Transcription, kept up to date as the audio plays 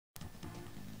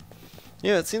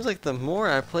You know, it seems like the more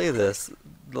I play this,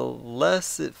 the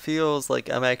less it feels like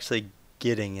I'm actually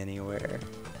getting anywhere.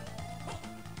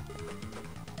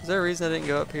 Is there a reason I didn't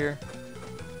go up here?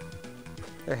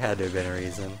 There had to have been a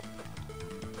reason.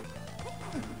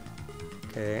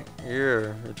 Okay,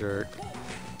 you're a jerk.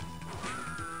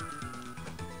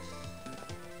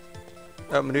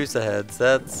 Oh, Medusa heads.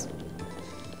 That's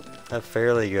a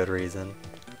fairly good reason.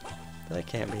 That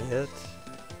can't be it.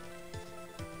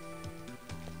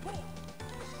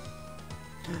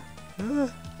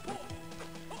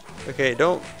 Okay,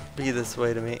 don't be this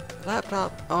way to me.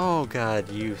 Laptop. Oh god,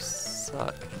 you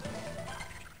suck.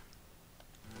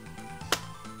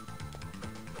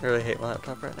 I really hate my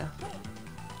laptop right now.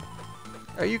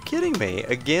 Are you kidding me?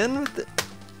 Again with the...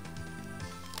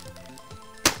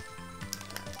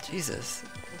 Jesus,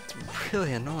 it's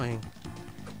really annoying.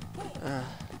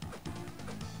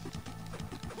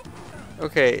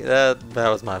 Okay, that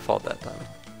was my fault that time.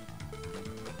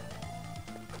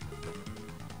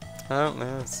 I don't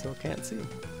know, I still can't see.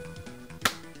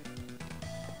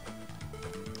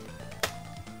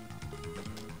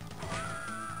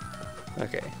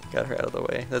 Okay, got her out of the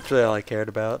way. That's really all I cared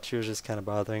about. She was just kind of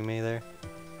bothering me there.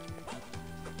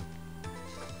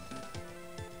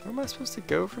 Where am I supposed to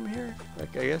go from here?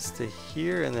 Like, I guess to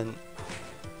here and then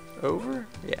over?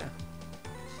 Yeah.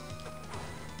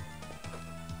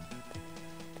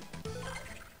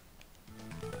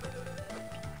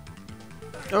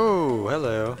 Oh,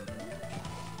 hello.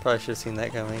 Probably should have seen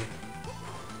that coming.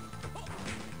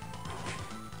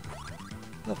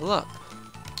 Level up.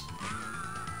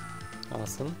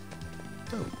 Awesome.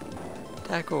 Oh,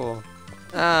 tackle.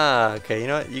 Ah, okay, you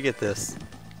know what? You get this.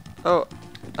 Oh,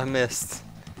 I missed.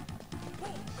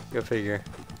 Go figure.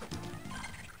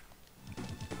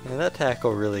 Man, that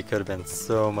tackle really could have been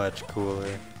so much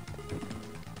cooler.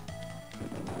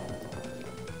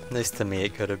 At least to me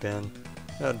it could have been.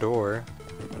 No door.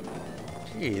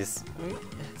 Jeez, I mean,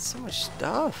 it's so much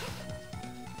stuff.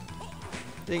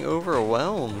 Being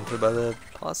overwhelmed by the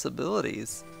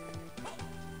possibilities.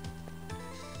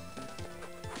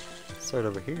 Start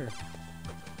over here.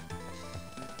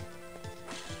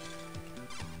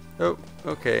 Oh,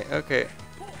 okay, okay.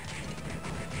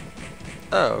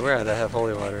 Oh, right, I have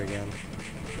holy water again.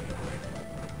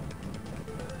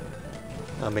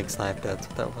 I'm being sniped, that's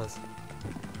what that was.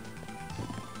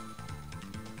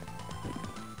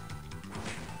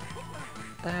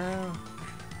 Ow.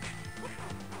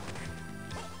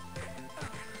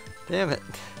 Damn it.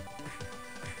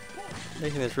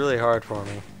 Making this really hard for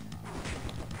me.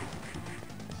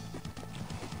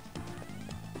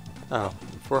 Oh,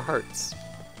 4 hearts.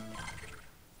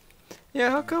 Yeah,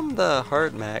 how come the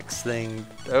heart max thing...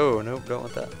 Oh, nope, don't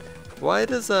want that. Why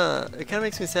does, it kind of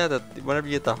makes me sad that whenever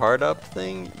you get the heart up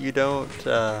thing, you don't,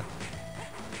 oh,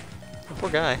 poor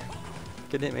guy.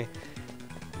 Couldn't hit me.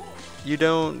 You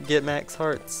don't get max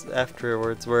hearts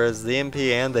afterwards, whereas the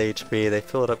MP and the HP, they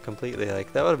fill it up completely.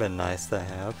 Like, that would have been nice to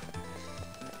have.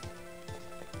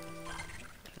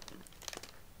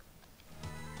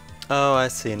 Oh, I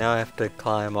see. Now I have to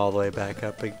climb all the way back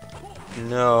up.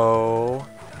 No.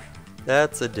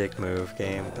 That's a dick move,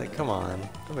 game. Like, come on.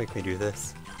 Don't make me do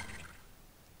this.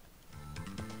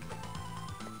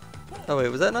 Oh, wait.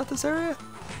 Was that not this area?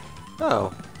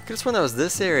 Oh. I could have sworn that was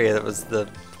this area that was the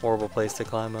horrible place to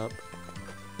climb up.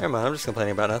 Never mind. I'm just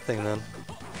complaining about nothing then.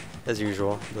 As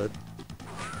usual, but...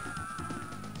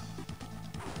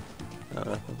 Oh,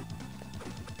 nothing.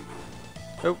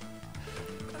 Oh.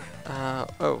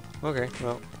 Oh, okay,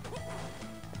 well.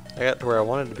 I got to where I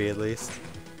wanted to be at least.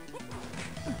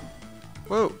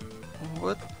 Whoa!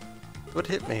 What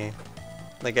hit me?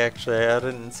 Like actually, I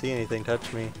didn't see anything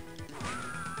touch me.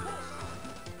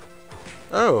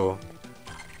 Oh!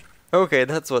 Okay,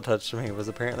 that's what touched me, was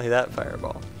apparently that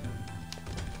fireball.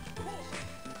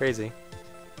 Crazy.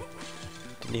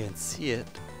 Didn't even see it.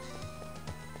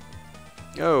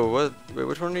 Oh, what? Wait,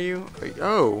 which one are you?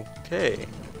 Oh, okay.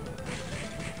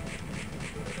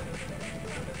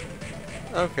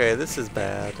 Okay, this is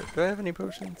bad. Do I have any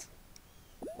potions?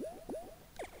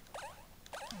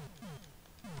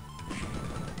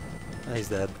 Oh, he's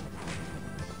dead.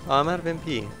 Oh, I'm out of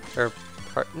MP. Or,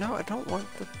 no, I don't want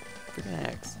the freaking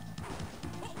axe.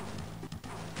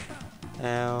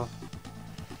 Ow.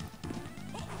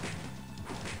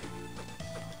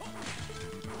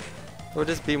 If I would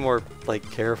just be more, like,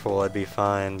 careful, I'd be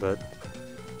fine, but...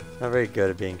 not very good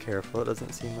at being careful, it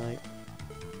doesn't seem like.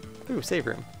 Ooh, save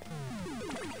room.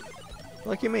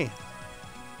 Lucky me.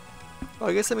 Well,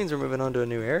 I guess that means we're moving on to a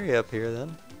new area up here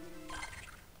then.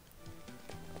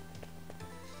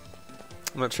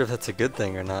 I'm not sure if that's a good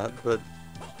thing or not, but...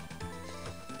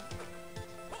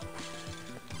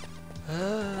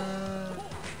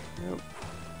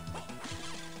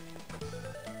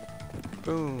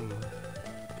 Boom.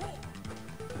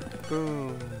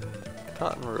 Boom.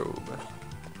 Cotton robe.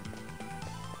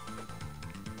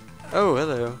 Oh,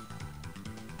 hello.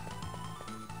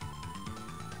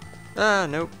 Ah,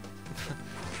 nope.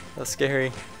 That's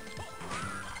scary.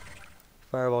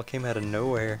 Fireball came out of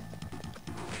nowhere.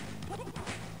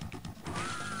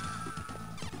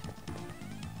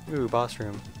 Ooh, boss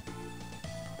room.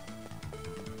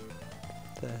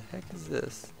 The heck is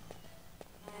this?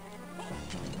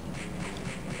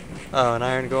 Oh, an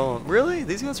iron golem. Really?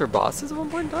 These guys were bosses at one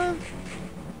point in time?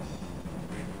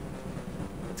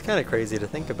 It's kind of crazy to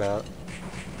think about.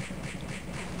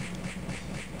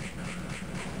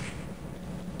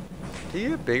 Do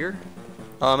you get bigger?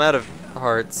 Oh, I'm out of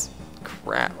hearts.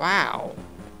 Crap. Wow.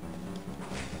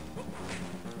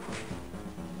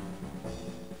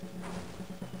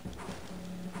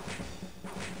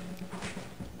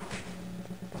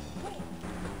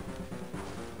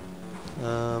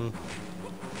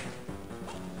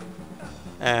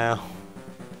 Ow.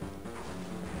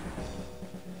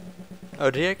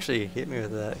 Oh, did he actually hit me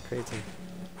with that? Crazy.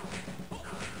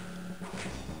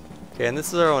 Okay, and this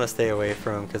is where I want to stay away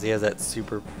from because he has that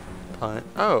super punt.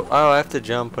 Oh, I have to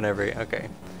jump whenever. Okay.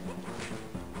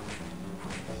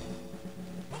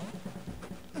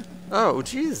 Oh,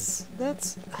 jeez,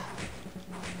 that's.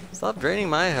 Stop draining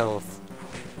my health.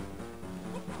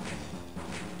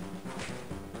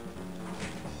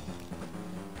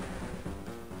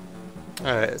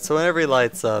 Alright, so whenever he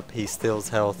lights up, he steals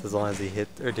health as long as he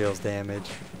hits or deals damage.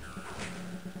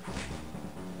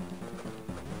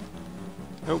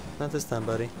 Nope, not this time,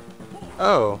 buddy.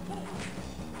 Oh!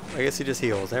 I guess he just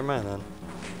heals. Never mind then.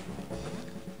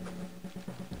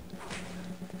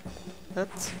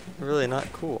 That's really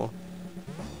not cool.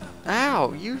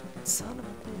 Ow! You son of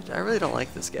a bitch. I really don't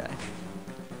like this guy.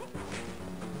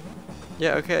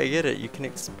 Yeah, okay, I get it. You can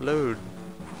explode.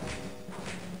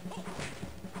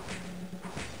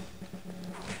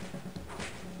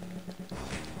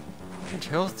 How much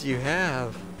health do you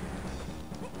have?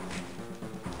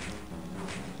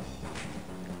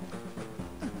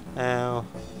 Ow.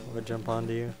 I'm gonna jump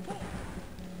onto you.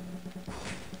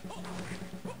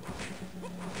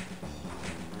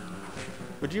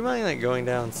 Would you mind like going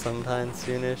down sometime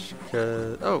soonish?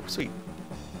 Cause oh sweet.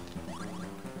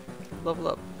 Level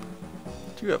up.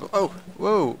 2 of them. Oh,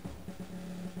 whoa.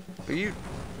 Are you?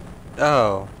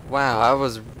 Oh, wow. I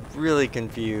was really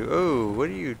confused. Oh, what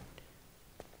are you?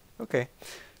 Okay.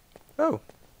 Oh,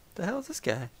 the hell is this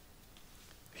guy?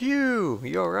 Phew.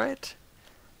 You all right?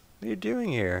 What are you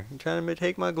doing here? You trying to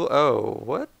take my oh,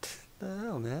 what the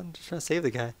hell, man? Just trying to save the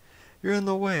guy. You're in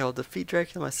the way. I'll defeat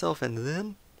Dracula myself and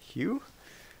then Hugh?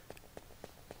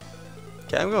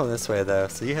 Okay, I'm going this way though,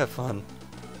 so you have fun.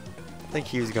 I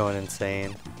think Hugh's going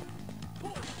insane.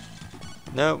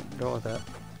 Nope, don't want that.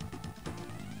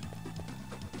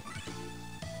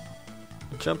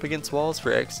 Jump against walls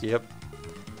for X, yep.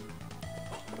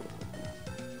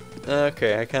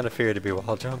 Okay, I kind of feared to be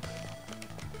wall jump.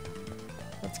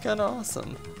 That's kind of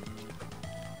awesome.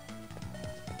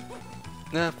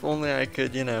 If only I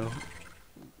could, you know,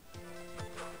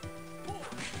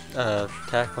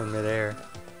 tackle in midair.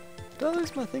 Did I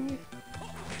lose my thingy?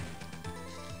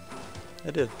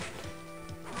 I did.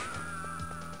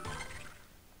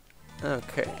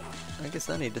 Okay, I guess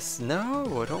I need to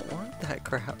no, I don't want that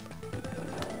crap.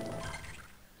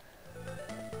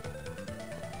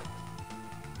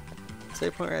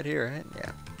 Save point right here, right?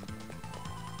 Yeah.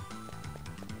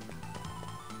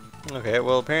 Okay,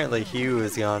 well apparently Hugh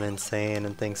has gone insane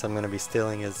and thinks I'm gonna be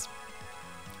stealing his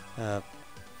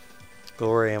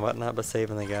glory and whatnot by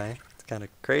saving the guy. It's kind of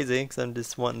crazy because I'm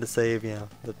just wanting to save, you know,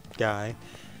 the guy.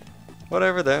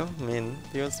 Whatever though, I mean,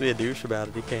 if he wants to be a douche about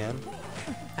it, he can.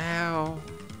 Ow.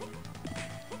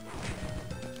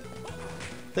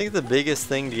 I think the biggest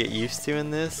thing to get used to in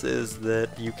this is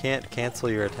that you can't cancel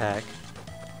your attack.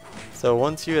 So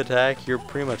once you attack, you're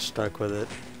pretty much stuck with it.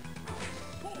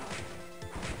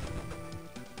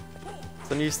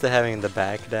 So I'm used to having the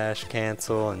backdash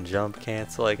cancel and jump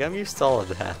cancel, like I'm used to all of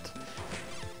that.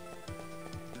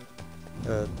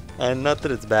 And not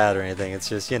that it's bad or anything, it's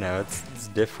just, you know, it's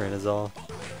different is all.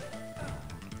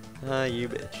 Ah, you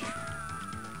bitch.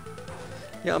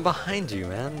 Yeah, I'm behind you,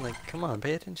 man. Like, come on,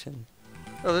 pay attention.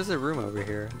 Oh, there's a room over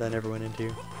here that I never went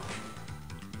into.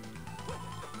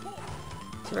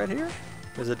 Is it right here?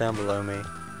 Or is it down below me?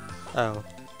 Oh.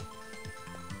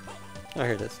 Oh,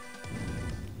 here it is.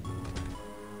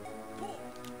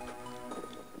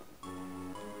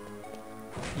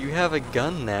 You have a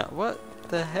gun now. What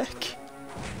the heck?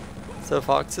 So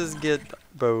foxes get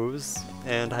bows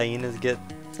and hyenas get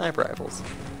sniper rifles.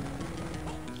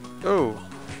 Oh,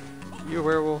 you a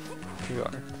werewolf? You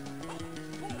are.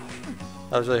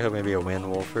 I was really hoping maybe a wind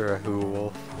wolf or a who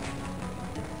wolf.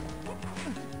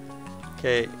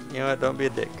 Okay, you know what? Don't be a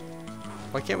dick.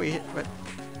 Why can't we hit? What?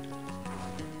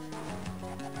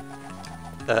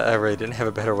 I really didn't have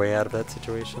a better way out of that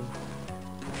situation.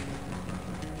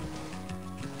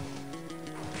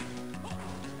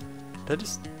 Did I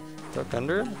just duck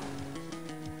under him?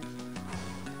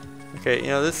 Okay, you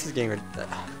know, this is getting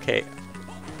okay.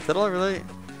 Is that all I really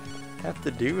have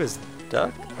to do is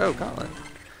duck? Oh, gauntlet.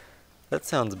 That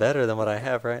sounds better than what I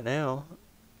have right now.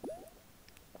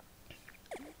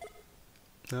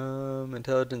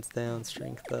 Intelligence down,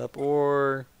 strength up,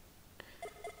 or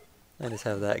I just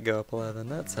have that go up 11.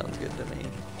 That sounds good to me.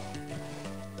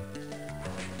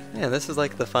 Yeah, this is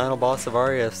like the final boss of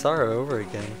Aria of Sorrow over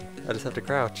again. I just have to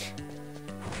crouch.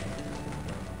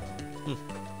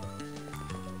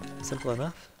 Simple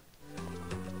enough.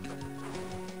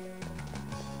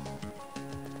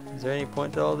 Is there any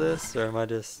point to all this, or am I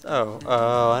just... Oh,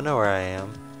 I know where I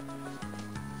am.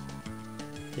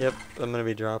 Yep, I'm gonna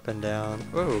be dropping down.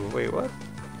 Whoa, wait, what?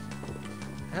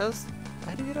 How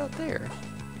do you get out there?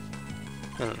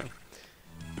 I don't know.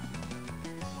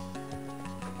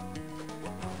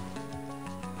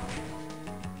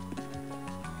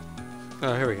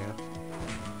 Oh, here we go.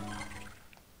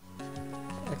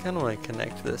 I kind of want to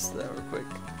connect this though real quick.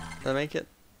 Did I make it?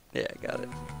 Yeah, I got it.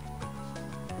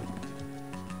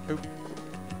 Oop.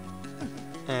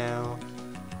 Ow.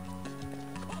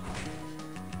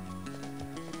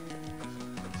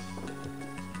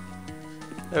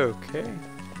 Okay.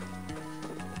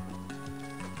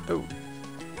 Oh.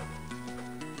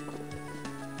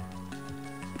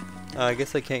 I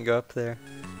guess I can't go up there.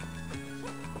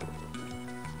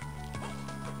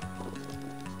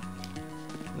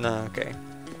 No, okay.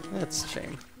 That's a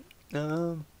shame.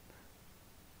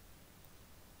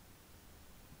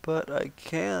 But I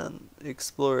can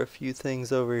explore a few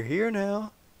things over here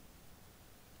now.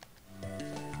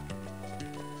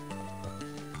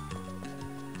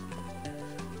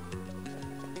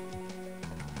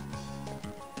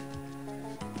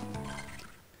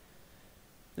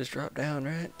 Just drop down,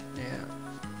 right? Yeah.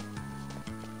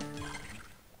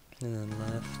 And then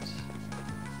left.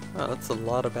 Oh, that's a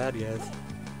lot of bad guys.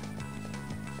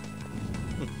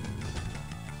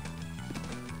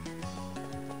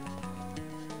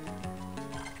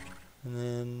 And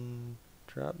then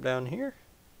drop down here.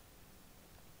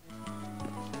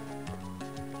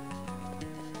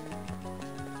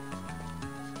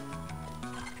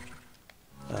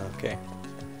 Okay.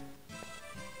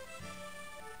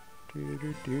 Do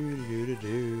do do do do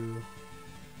do.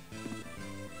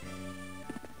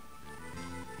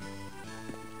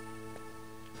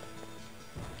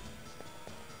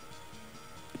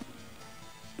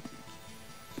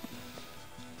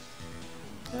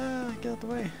 Get out the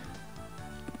way.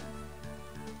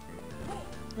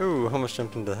 Ooh, almost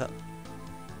jumped into that.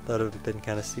 That would have been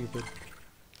kind of stupid.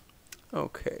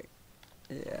 Okay.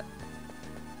 Yeah.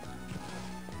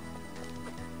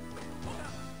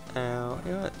 Ow.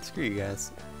 You know what? Screw you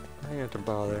guys. I don't have to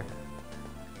bother.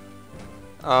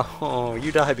 Oh,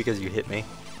 you die because you hit me.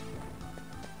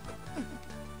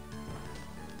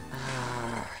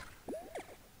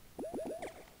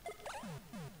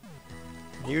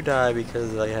 You die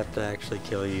because I have to actually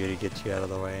kill you to get you out of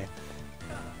the way.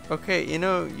 Okay, you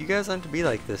know, you guys aren't to be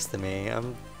like this to me.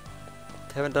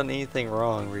 Haven't done anything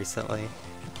wrong recently.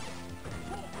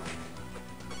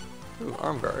 Ooh,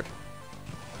 arm guard.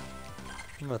 I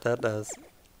don't know what that does.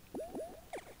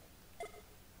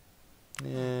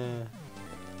 Yeah.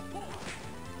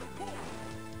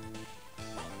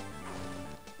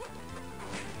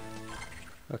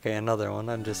 Okay, another one.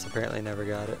 I just apparently never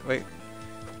got it. Wait,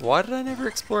 why did I never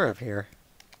explore up here?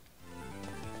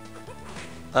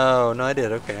 Oh, no I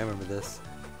did. Okay, I remember this.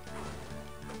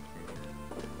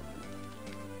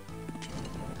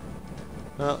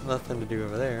 Well, nothing to do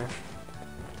over there.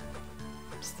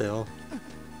 Still.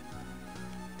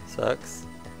 Sucks.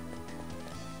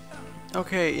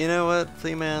 Okay, you know what,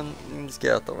 Flea Man? You can just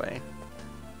get out the way.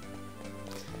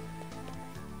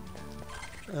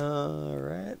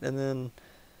 Alright, and then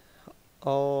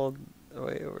all the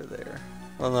way over there.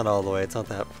 Well, not all the way, it's not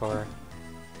that far.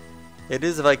 It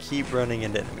is if I keep running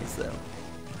into enemies, though.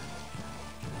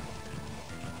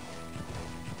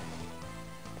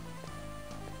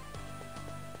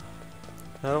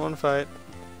 I don't want to fight.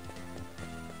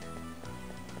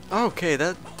 Okay,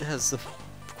 that has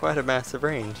quite a massive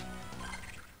range.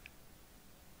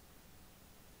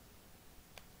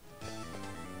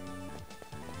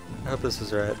 I hope this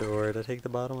was right door. Did I take the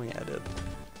bottom one? Yeah, I did.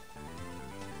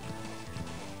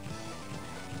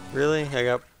 Really? I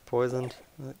got poisoned?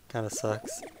 That kind of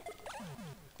sucks.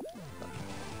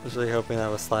 was really hoping that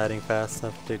was sliding fast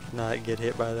enough to not get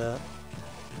hit by that.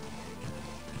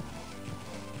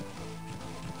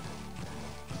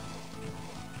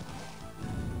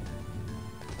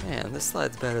 Man, this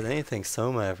slide's better than anything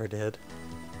Soma ever did.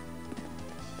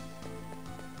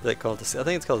 Is that called I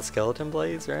think it's called the Skeleton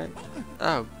Blades, right?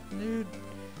 Oh, dude.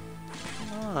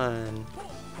 Come on.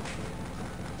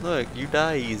 Look, you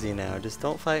die easy now. Just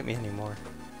don't fight me anymore.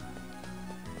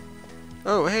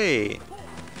 Oh, hey!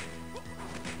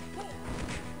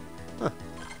 Huh.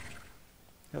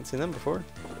 Haven't seen them before.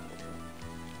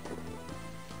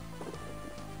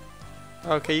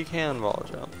 Okay, you can wall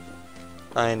jump.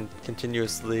 And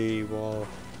continuously wall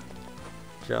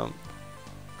jump.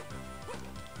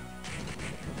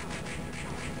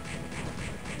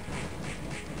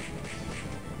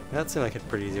 That seemed like a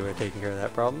pretty easy way of taking care of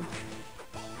that problem.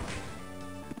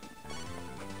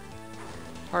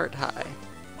 Heart high.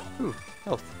 Ooh,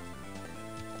 health.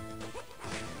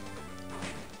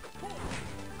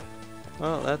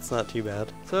 Well, that's not too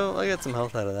bad. So, I got some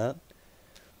health out of that.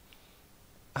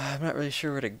 I'm not really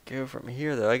sure where to go from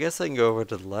here, though. I guess I can go over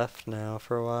to the left now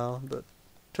for a while, but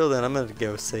till then, I'm gonna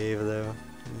go save, though,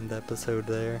 in the episode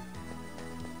there.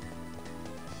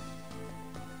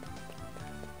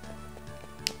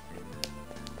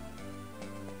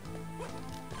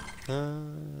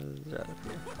 Right up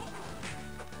here.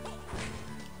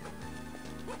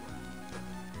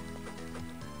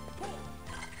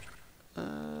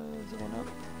 Is it one up?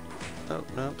 Oh,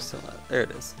 nope, still not. There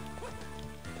it is.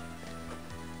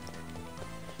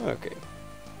 Okay.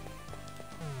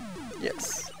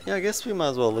 Yes. Yeah, I guess we might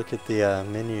as well look at the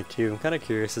menu too. I'm kind of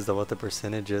curious as to what the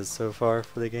percentage is so far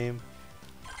for the game.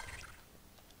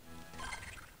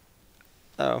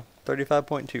 Oh,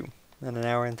 35.2. And an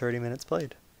hour and 30 minutes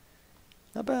played.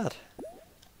 Not bad.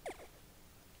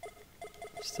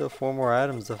 Still 4 more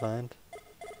items to find.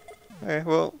 Alright,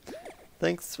 well,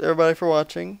 thanks everybody for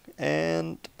watching,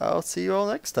 and I'll see you all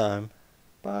next time.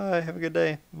 Bye, have a good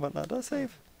day. Whatnot, did I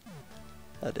save?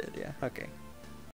 I did, yeah, okay.